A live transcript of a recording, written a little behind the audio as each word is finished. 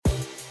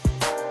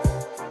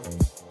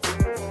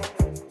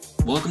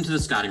Welcome to the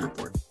Scouting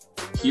Report.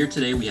 Here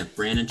today we have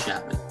Brandon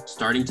Chapman,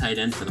 starting tight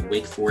end for the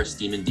Wake Forest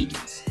Demon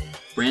Deacons.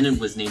 Brandon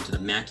was named to the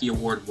Mackey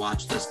Award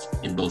watch list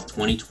in both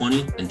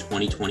 2020 and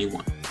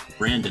 2021.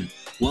 Brandon,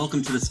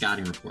 welcome to the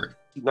Scouting Report.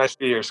 Nice to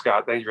be here,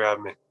 Scott. Thank you for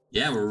having me.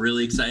 Yeah, we're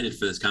really excited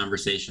for this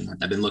conversation.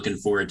 I've been looking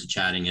forward to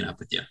chatting it up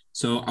with you.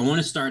 So I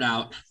want to start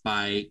out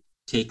by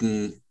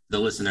taking the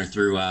listener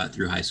through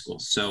high school.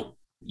 So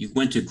you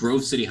went to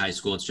Grove City High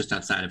School. It's just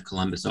outside of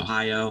Columbus,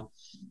 Ohio.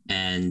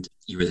 And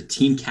you were the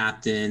team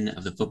captain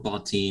of the football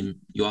team.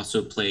 You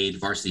also played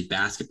varsity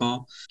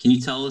basketball. Can you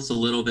tell us a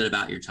little bit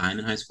about your time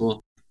in high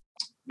school?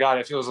 God,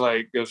 it feels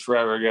like it was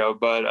forever ago.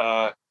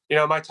 But,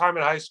 my time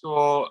in high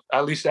school,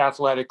 at least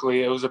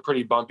athletically, it was a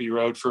pretty bumpy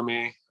road for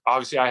me.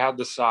 Obviously, I had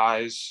the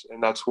size,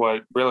 and that's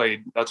what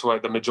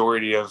the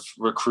majority of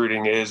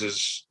recruiting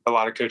is a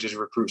lot of coaches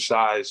recruit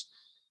size.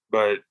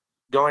 But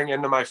going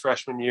into my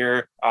freshman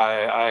year,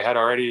 I had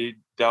already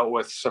dealt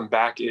with some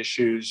back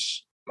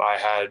issues. I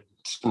had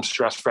some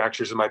stress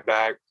fractures in my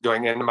back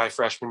going into my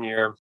freshman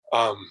year.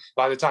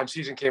 By the time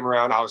season came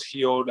around, I was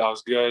healed. I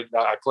was good.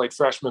 I played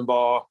freshman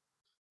ball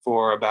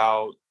for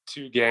about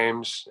 2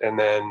 games, and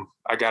then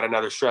I got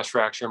another stress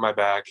fracture in my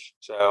back.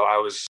 So I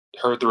was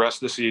hurt the rest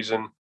of the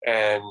season,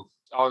 and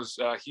I was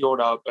healed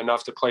up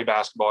enough to play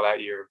basketball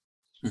that year.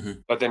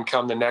 Mm-hmm. But then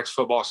come the next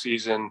football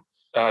season,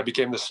 I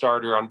became the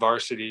starter on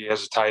varsity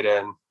as a tight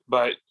end.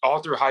 But all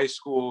through high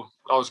school,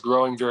 I was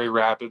growing very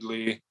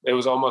rapidly. It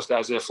was almost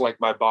as if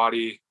my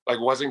body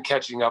wasn't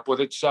catching up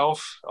with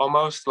itself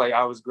almost.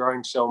 I was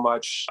growing so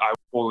much, I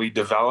fully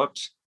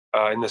developed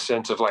in the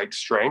sense of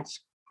strength.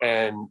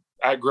 And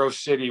at Grove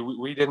City,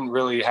 we didn't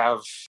really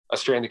have a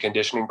strength and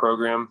conditioning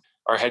program.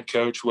 Our head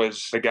coach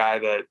was the guy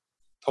that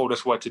told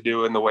us what to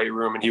do in the weight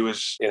room. And he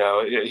was,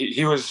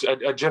 he was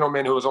a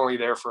gentleman who was only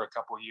there for a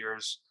couple of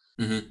years.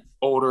 Mm-hmm.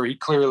 Older. He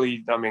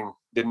clearly,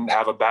 didn't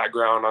have a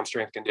background on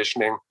strength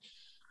conditioning.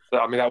 So,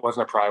 that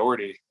wasn't a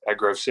priority at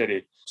Grove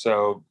City.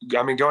 So,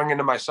 going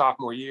into my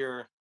sophomore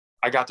year,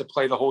 I got to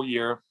play the whole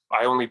year.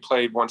 I only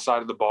played one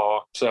side of the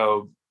ball.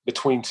 So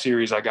between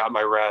series, I got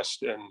my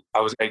rest and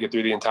I was making it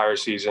through the entire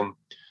season.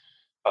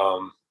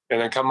 And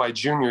then come my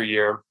junior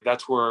year,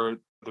 that's where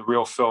the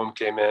real film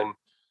came in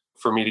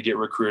for me to get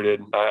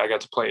recruited. I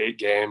got to play 8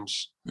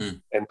 games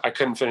and I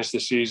couldn't finish the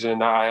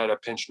season. I had a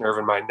pinched nerve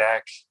in my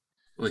neck.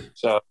 Oy.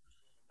 So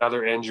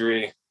another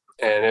injury,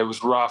 and it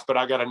was rough, but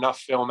I got enough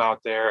film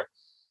out there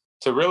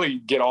to really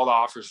get all the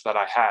offers that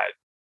I had.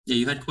 Yeah,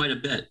 you had quite a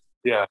bit.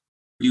 Yeah.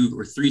 You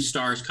were 3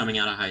 stars coming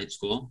out of high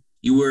school.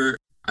 You were,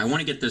 I want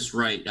to get this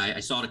right.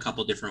 I saw it a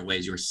couple different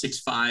ways. You were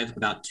 6'5",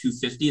 about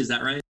 250. Is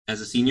that right?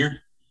 As a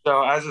senior?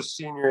 So as a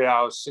senior,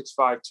 I was 6'5",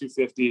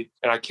 250,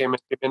 and I came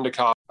into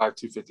college at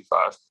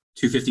 255.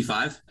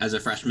 255 as a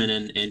freshman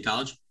in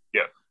college?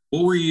 Yeah.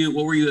 What were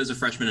you as a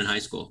freshman in high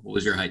school? What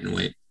was your height and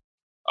weight?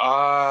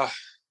 I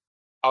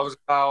was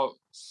about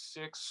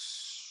 6'1",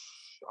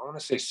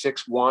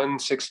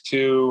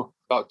 6'2",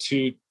 about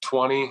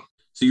 220.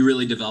 So you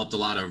really developed a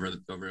lot over the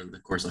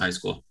course of high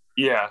school.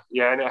 Yeah,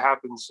 and it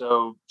happened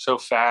so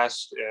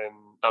fast. And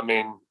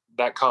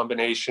that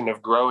combination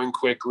of growing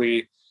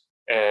quickly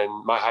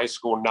and my high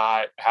school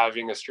not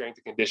having a strength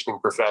and conditioning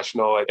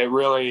professional, it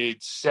really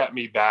set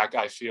me back.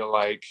 I feel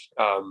like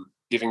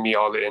giving me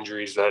all the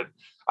injuries that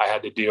I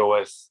had to deal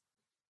with.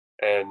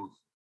 And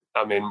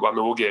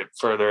we'll get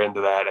further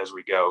into that as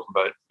we go,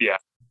 but yeah.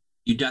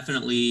 You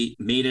definitely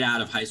made it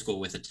out of high school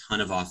with a ton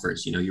of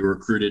offers. You were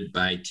recruited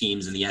by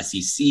teams in the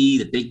SEC,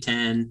 the Big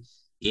Ten,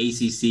 the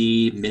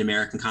ACC,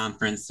 Mid-American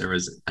Conference. There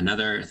was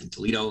another, I think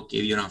Toledo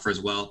gave you an offer as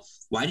well.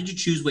 Why did you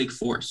choose Wake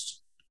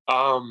Forest?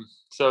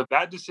 So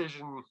that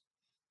decision,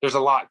 there's a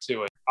lot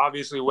to it.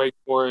 Obviously, Wake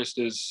Forest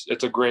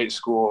it's a great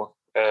school.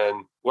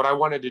 And what I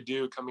wanted to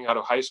do coming out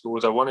of high school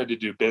was I wanted to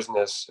do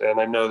business.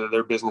 And I know that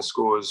their business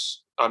school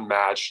is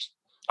unmatched.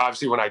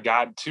 Obviously, when I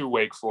got to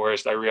Wake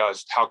Forest, I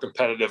realized how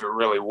competitive it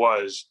really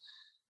was.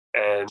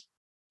 And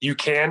you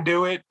can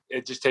do it.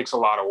 It just takes a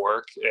lot of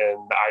work.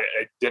 And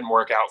it didn't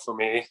work out for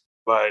me.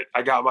 But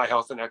I got my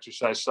health and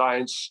exercise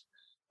science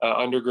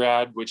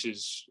undergrad, which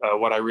is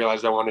what I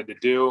realized I wanted to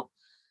do.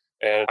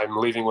 And I'm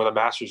leaving with a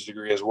master's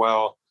degree as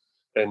well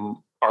in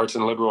arts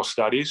and liberal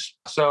studies.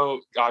 So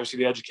obviously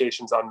the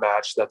education's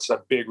unmatched. That's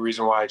a big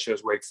reason why I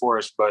chose Wake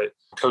Forest. But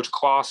Coach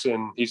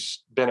Clausen,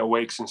 he's been at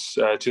Wake since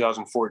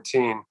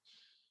 2014.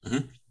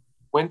 Mm-hmm.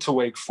 Went to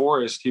Wake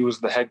Forest. He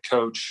was the head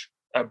coach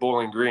at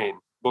Bowling Green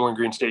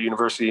State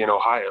University in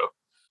Ohio.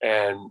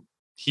 And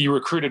he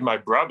recruited my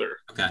brother.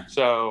 Okay.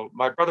 So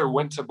my brother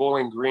went to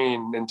Bowling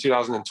Green in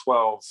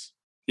 2012.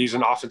 He's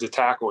an offensive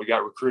tackle. He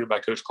got recruited by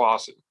Coach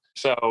Clausen.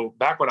 So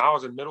back when I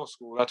was in middle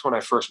school, that's when I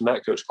first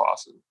met Coach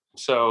Clausen.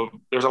 So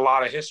there's a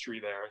lot of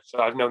history there. So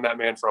I've known that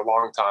man for a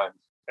long time.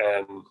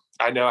 And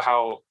I know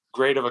how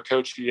great of a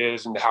coach he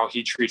is and how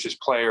he treats his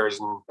players.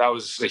 And that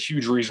was a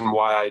huge reason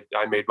why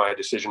I made my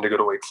decision to go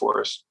to Wake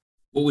Forest.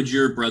 What would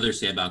your brother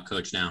say about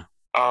Coach now?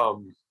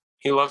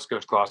 He loves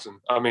Coach Clausen.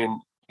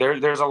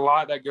 There's a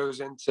lot that goes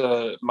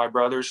into my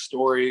brother's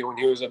story when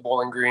he was at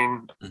Bowling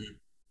Green. Mm-hmm.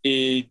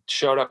 He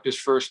showed up his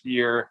first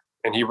year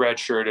and he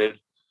redshirted.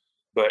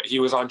 but he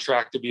was on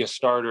track to be a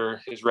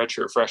starter his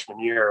redshirt freshman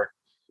year.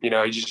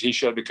 He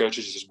showed the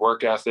coaches his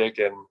work ethic,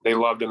 and they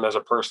loved him as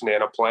a person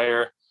and a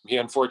player. He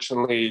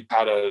unfortunately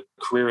had a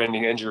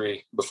career-ending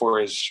injury before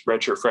his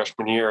redshirt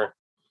freshman year.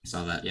 I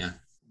saw that, yeah.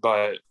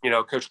 But,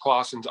 Coach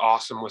Clausen's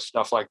awesome with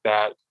stuff like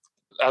that.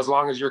 As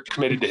long as you're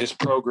committed to his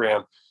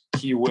program,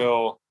 he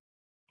will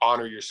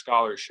honor your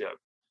scholarship.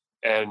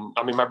 And,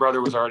 my brother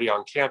was already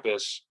on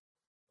campus,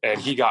 and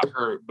he got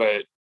hurt,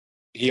 but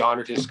he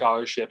honored his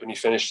scholarship, and he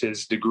finished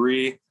his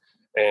degree,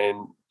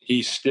 and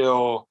he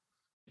still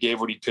gave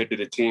what he could to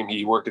the team.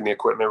 He worked in the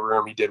equipment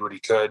room. He did what he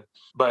could.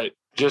 But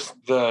just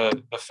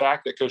the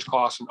fact that Coach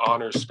Clausen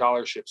honors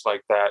scholarships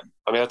like that,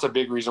 that's a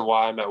big reason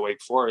why I'm at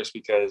Wake Forest,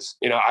 because,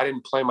 I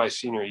didn't play my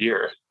senior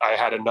year. I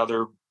had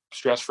another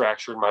stress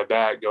fracture in my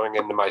back going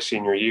into my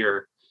senior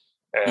year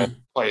and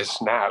play a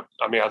snap.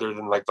 Other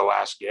than like the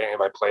last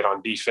game, I played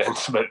on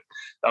defense, but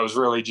that was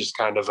really just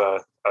kind of a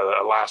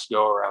last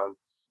go around.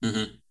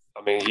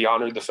 Mm-hmm. He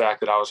honored the fact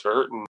that I was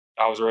hurt, and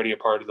I was already a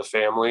part of the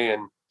family,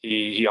 and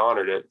he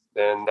honored it.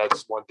 And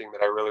that's one thing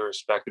that I really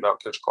respect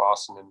about Coach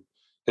Clausen and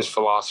his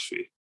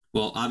philosophy.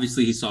 Well,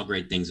 obviously he saw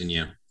great things in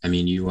you.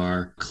 You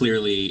are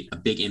clearly a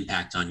big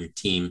impact on your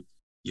team.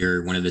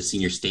 You're one of the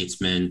senior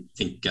statesmen. I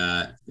think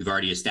we've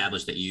already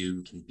established that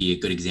you can be a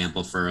good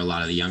example for a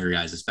lot of the younger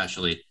guys,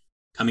 especially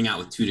coming out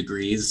with 2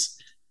 degrees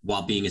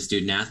while being a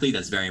student athlete.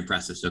 That's very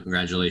impressive. So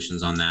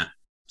congratulations on that.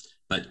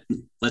 But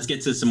let's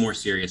get to some more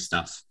serious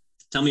stuff.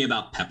 Tell me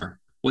about Pepper.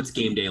 What's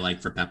game day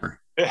like for Pepper?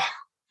 Yeah.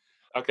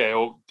 Okay.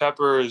 Well,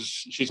 Pepper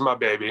she's my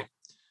baby.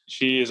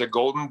 She is a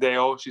Golden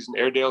Dale. She's an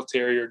Airedale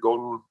Terrier,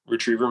 Golden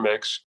Retriever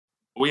mix.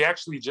 We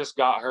actually just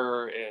got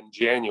her in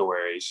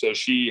January, so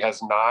she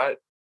has not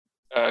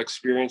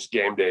experienced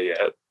game day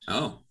yet.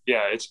 Oh.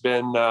 Yeah, it's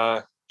been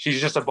she's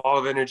just a ball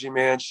of energy,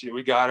 man.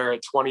 We got her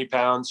at 20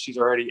 pounds. She's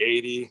already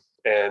 80,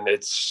 and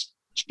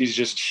she's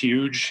just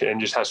huge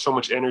and just has so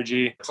much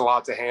energy. It's a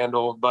lot to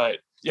handle, but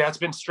yeah, it's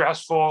been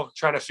stressful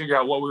trying to figure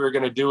out what we were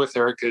going to do with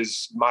her,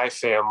 because my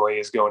family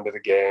is going to the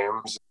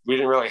games. We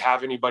didn't really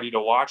have anybody to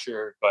watch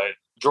her, but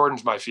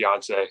Jordan's my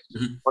fiance.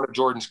 Mm-hmm. One of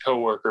Jordan's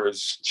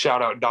coworkers,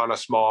 shout out Donna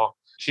Small.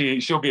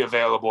 She'll be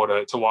available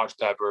to watch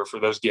Pepper for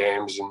those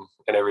games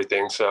and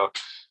everything. So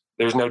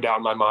there's no doubt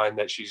in my mind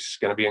that she's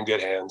going to be in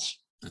good hands.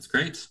 That's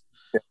great.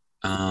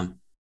 Yeah.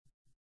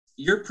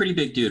 You're a pretty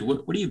big dude.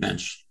 What do you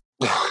bench?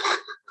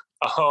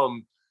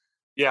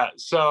 Yeah.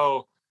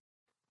 So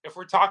if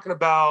we're talking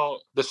about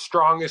the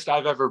strongest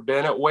I've ever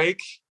been at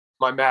Wake,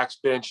 my max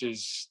bench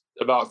is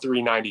about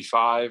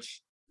 395.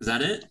 Is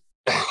that it?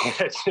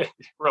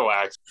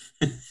 Relax.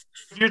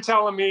 If you're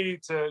telling me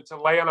to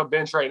lay on a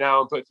bench right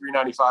now and put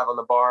 395 on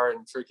the bar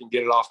and freaking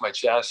get it off my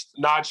chest,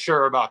 not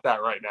sure about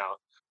that right now.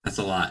 That's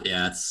a lot.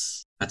 Yeah,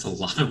 that's a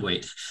lot of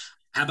weight.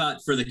 How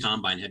about for the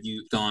combine? Have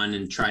you gone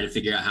and tried to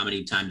figure out how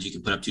many times you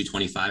can put up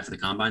 225 for the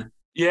combine?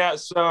 Yeah.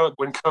 So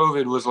when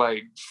COVID was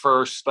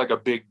first a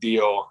big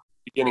deal,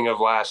 beginning of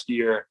last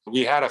year,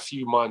 we had a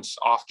few months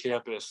off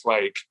campus,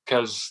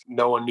 because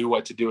no one knew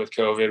what to do with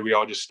COVID. We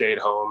all just stayed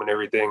home and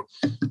everything.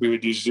 We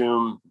would do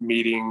Zoom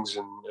meetings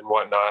and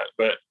whatnot,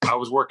 but I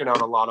was working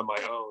out a lot on my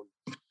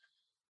own.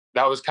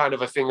 That was kind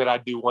of a thing that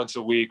I'd do once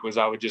a week, was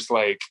I would just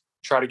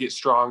try to get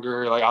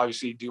stronger,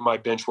 obviously do my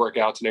bench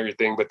workouts and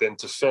everything, but then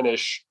to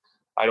finish,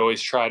 I'd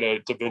always try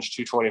to bench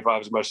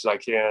 225 as much as I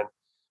can.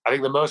 I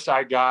think the most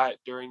I got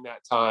during that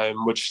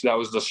time, which that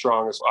was the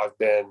strongest I've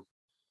been,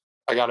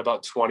 I got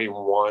about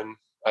 21,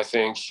 I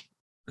think.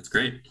 That's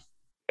great.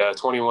 Yeah,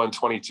 21,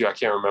 22, I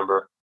can't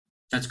remember.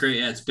 That's great.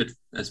 Yeah, it's good,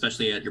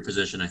 especially at your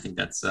position. I think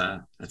that's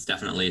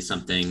definitely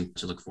something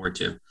to look forward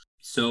to.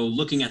 So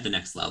looking at the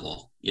next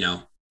level,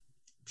 I'm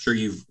sure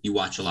you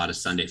watch a lot of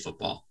Sunday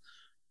football.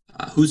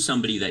 Who's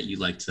somebody that you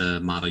like to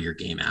model your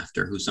game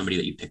after? Who's somebody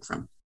that you pick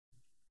from?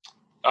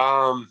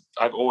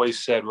 I've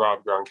always said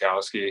Rob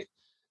Gronkowski.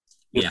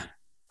 Yeah.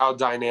 How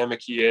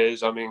dynamic he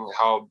is.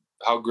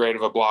 How great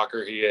of a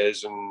blocker he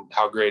is, and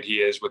how great he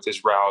is with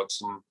his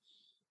routes,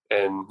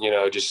 and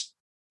just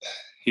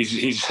he's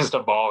just a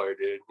baller,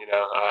 dude.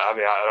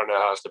 I don't know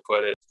how else to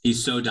put it.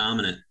 He's so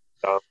dominant.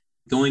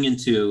 Going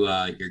into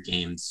your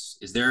games,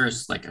 is there a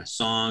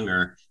song,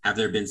 or have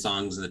there been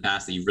songs in the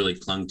past that you've really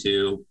clung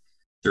to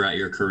throughout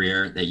your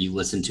career that you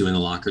listen to in the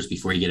lockers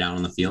before you get out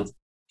on the field?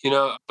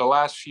 The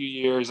last few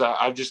years,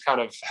 I've just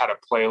kind of had a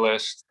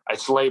playlist.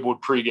 It's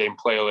labeled pregame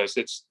playlist.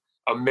 It's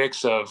a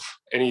mix of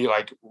any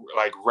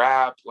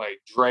rap,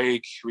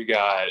 Drake. We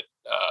got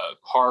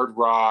hard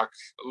rock,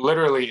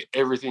 literally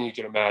everything you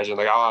can imagine.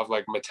 I'll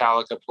have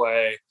Metallica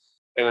play,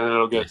 and then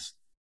it'll get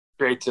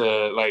straight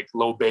to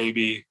Lil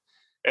Baby,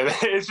 and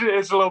it's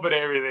a little bit of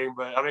everything.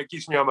 But it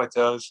keeps me on my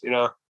toes.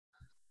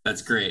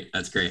 That's great.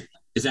 That's great.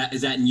 Is that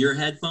in your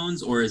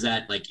headphones, or is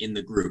that in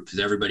the group? Is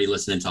everybody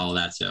listening to all of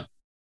that too?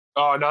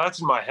 Oh no, that's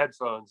in my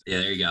headphones. Yeah,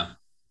 there you go.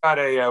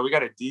 We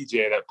got a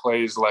DJ that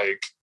plays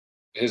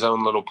his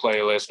own little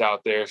playlist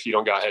out there. If you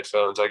don't got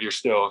headphones, you're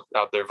still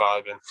out there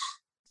vibing.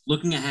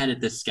 Looking ahead at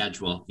this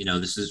schedule,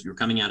 you're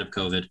coming out of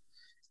COVID,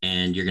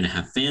 and you're going to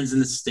have fans in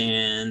the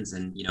stands,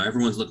 and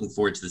everyone's looking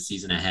forward to the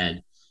season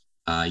ahead.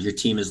 Your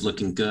team is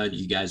looking good.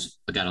 You guys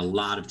got a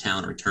lot of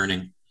talent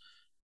returning.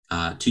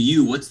 To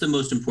you, what's the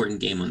most important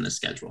game on the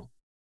schedule?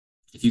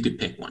 If you could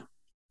pick one.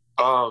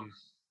 I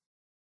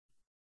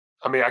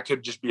mean, I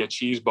could just be a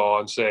cheese ball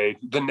and say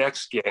the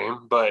next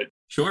game, but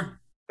sure.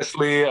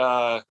 Honestly,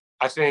 I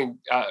think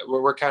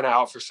we're kind of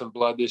out for some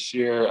blood this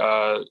year.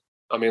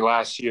 I mean,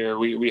 last year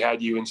we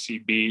had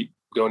UNC beat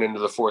going into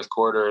the fourth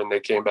quarter, and they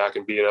came back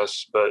and beat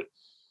us. But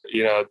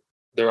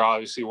they're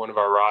obviously one of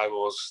our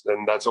rivals,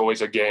 and that's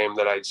always a game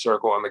that I'd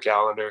circle on the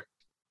calendar.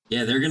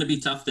 Yeah, they're going to be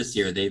tough this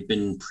year. They've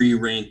been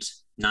pre-ranked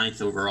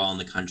 9th overall in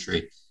the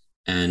country,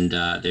 and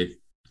they've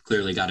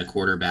clearly got a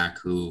quarterback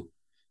who's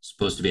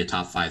supposed to be a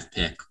top 5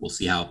 pick. We'll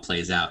see how it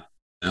plays out.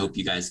 I hope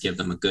you guys give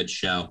them a good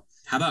show.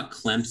 How about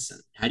Clemson?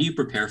 How do you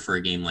prepare for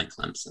a game like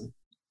Clemson?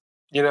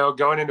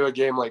 Going into a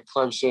game like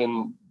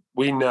Clemson,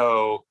 we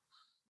know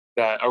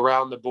that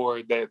around the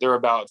board, they're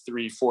about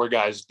 3-4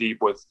 guys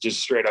deep with just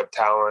straight up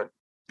talent.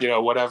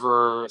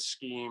 Whatever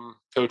scheme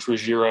Coach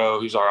Ruggiero,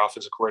 who's our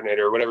offensive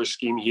coordinator, whatever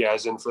scheme he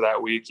has in for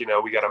that week,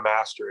 we got to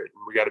master it,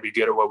 and we got to be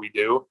good at what we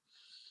do.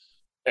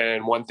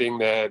 And one thing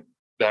that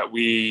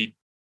we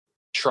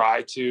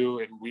try to,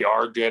 and we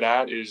are good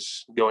at,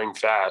 is going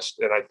fast.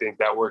 And I think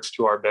that works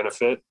to our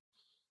benefit,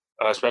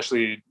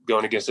 especially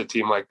going against a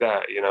team like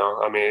that.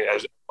 I mean,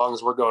 as long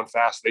as we're going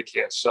fast, they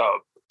can't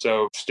sub.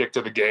 So stick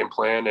to the game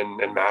plan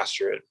and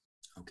master it.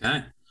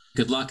 Okay.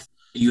 Good luck.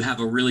 You have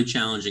a really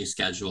challenging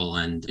schedule,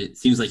 and it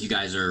seems like you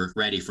guys are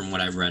ready from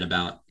what I've read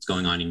about what's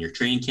going on in your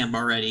training camp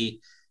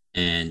already.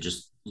 And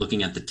just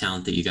looking at the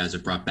talent that you guys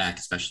have brought back,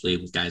 especially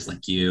with guys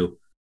like you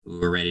who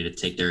are ready to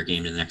take their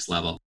game to the next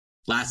level.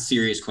 Last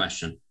serious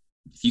question.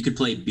 If you could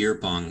play beer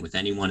pong with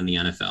anyone in the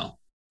NFL,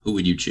 who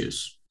would you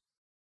choose?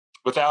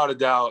 Without a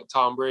doubt,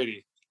 Tom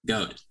Brady.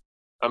 GOAT.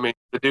 I mean,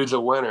 the dude's a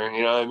winner,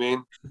 you know what I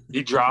mean?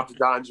 He drops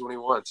dimes when he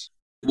wants.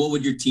 What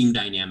would your team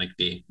dynamic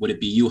be? Would it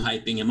be you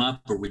hyping him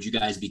up, or would you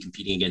guys be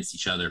competing against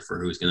each other for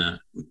who's going to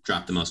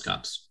drop the most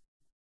cups?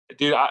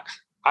 Dude,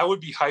 I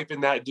would be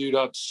hyping that dude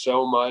up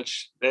so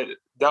much.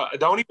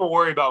 Don't even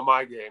worry about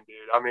my game, dude.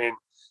 I mean,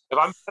 if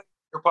I'm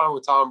playing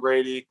with Tom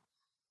Brady,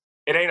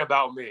 it ain't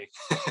about me.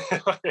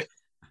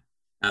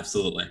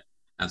 Absolutely.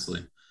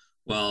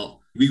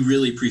 Well, we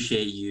really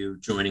appreciate you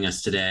joining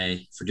us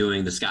today for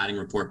doing the Scouting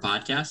Report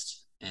podcast.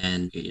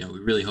 And, we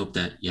really hope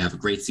that you have a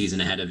great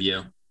season ahead of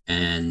you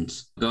and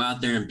go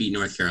out there and beat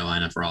North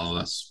Carolina for all of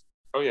us.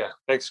 Oh, yeah.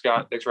 Thanks,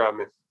 Scott. Thanks for having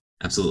me.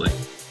 Absolutely.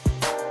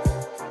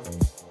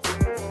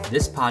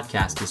 This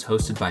podcast is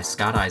hosted by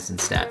Scott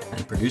Eisenstadt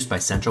and produced by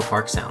Central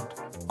Park Sound.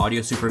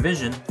 Audio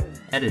supervision,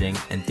 editing,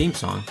 and theme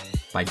song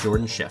by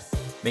Jordan Schiff.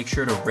 Make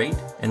sure to rate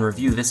and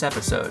review this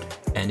episode.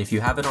 And if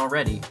you haven't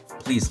already,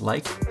 please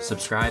like,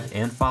 subscribe,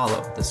 and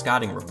follow the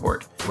Scouting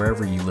Report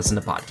wherever you listen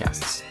to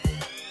podcasts.